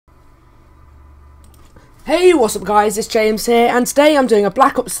Hey, what's up guys, it's James here, and today I'm doing a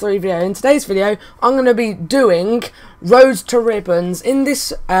Black Ops 3 video. In today's video, I'm going to be doing Road to Ribbons. In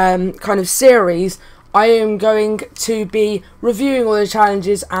this kind of series, I am going to be reviewing all the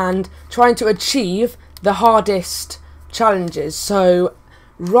challenges and trying to achieve the hardest challenges. So,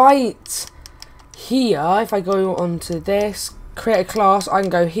 right here, if I go onto this, create a class, I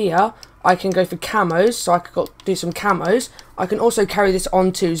can go here. I can go for camos, so I could do some camos. I can also carry this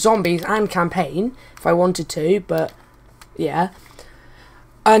onto zombies and campaign if I wanted to, but yeah.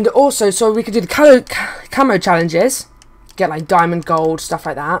 And also, so we could do the camo challenges, get like diamond, gold, stuff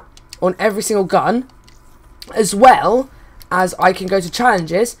like that, on every single gun, as well as I can go to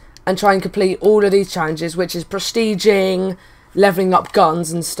challenges and try and complete all of these challenges, which is prestiging, leveling up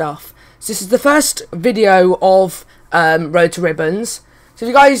guns and stuff. So this is the first video of Road to Ribbons. So if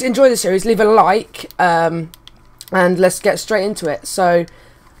you guys enjoy the series, leave a like, and let's get straight into it. So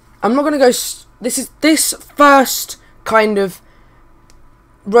I'm not going to go. This first kind of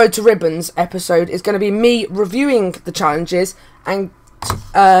Road to Ribbons episode is going to be me reviewing the challenges and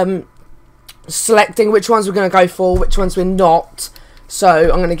selecting which ones we're going to go for, which ones we're not. So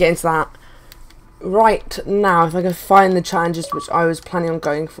I'm going to get into that right now. If I can find the challenges which I was planning on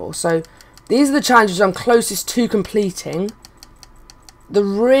going for. So these are the challenges I'm closest to completing. The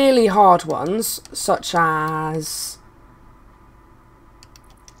really hard ones, such as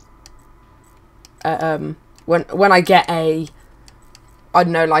when I get a, I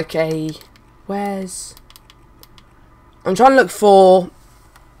don't know, like a, where's, I'm trying to look for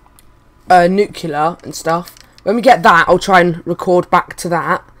nuclear and stuff. When we get that, I'll try and record back to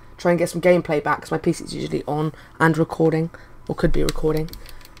that, try and get some gameplay back, because my PC's usually on and recording, or could be recording.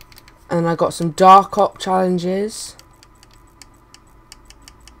 And I got some dark op challenges.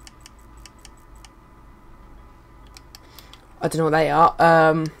 I don't know what they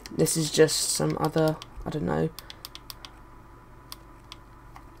are. This is just some other, I don't know.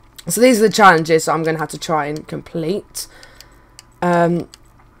 So these are the challenges that I'm going to have to try and complete. Main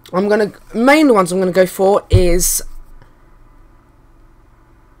ones I'm going to go for is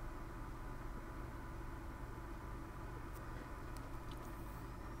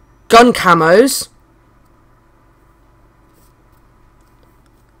gun camos,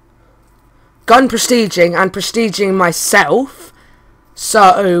 gun prestiging, and prestiging myself.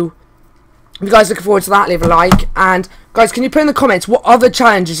 So if you guys are looking forward to that, leave a like. And guys, can you put in the comments what other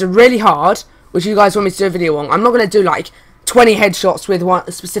challenges are really hard which you guys want me to do a video on? I'm not going to do like 20 headshots with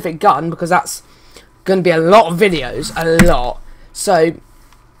one specific gun, because that's going to be a lot of videos, a lot. So if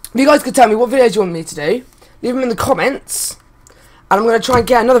you guys could tell me what videos you want me to do, leave them in the comments, and I'm going to try and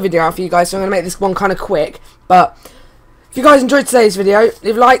get another video out for you guys. So I'm going to make this one kind of quick. But if you guys enjoyed today's video,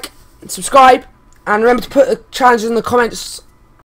 leave a like, subscribe, and remember to put the challenges in the comments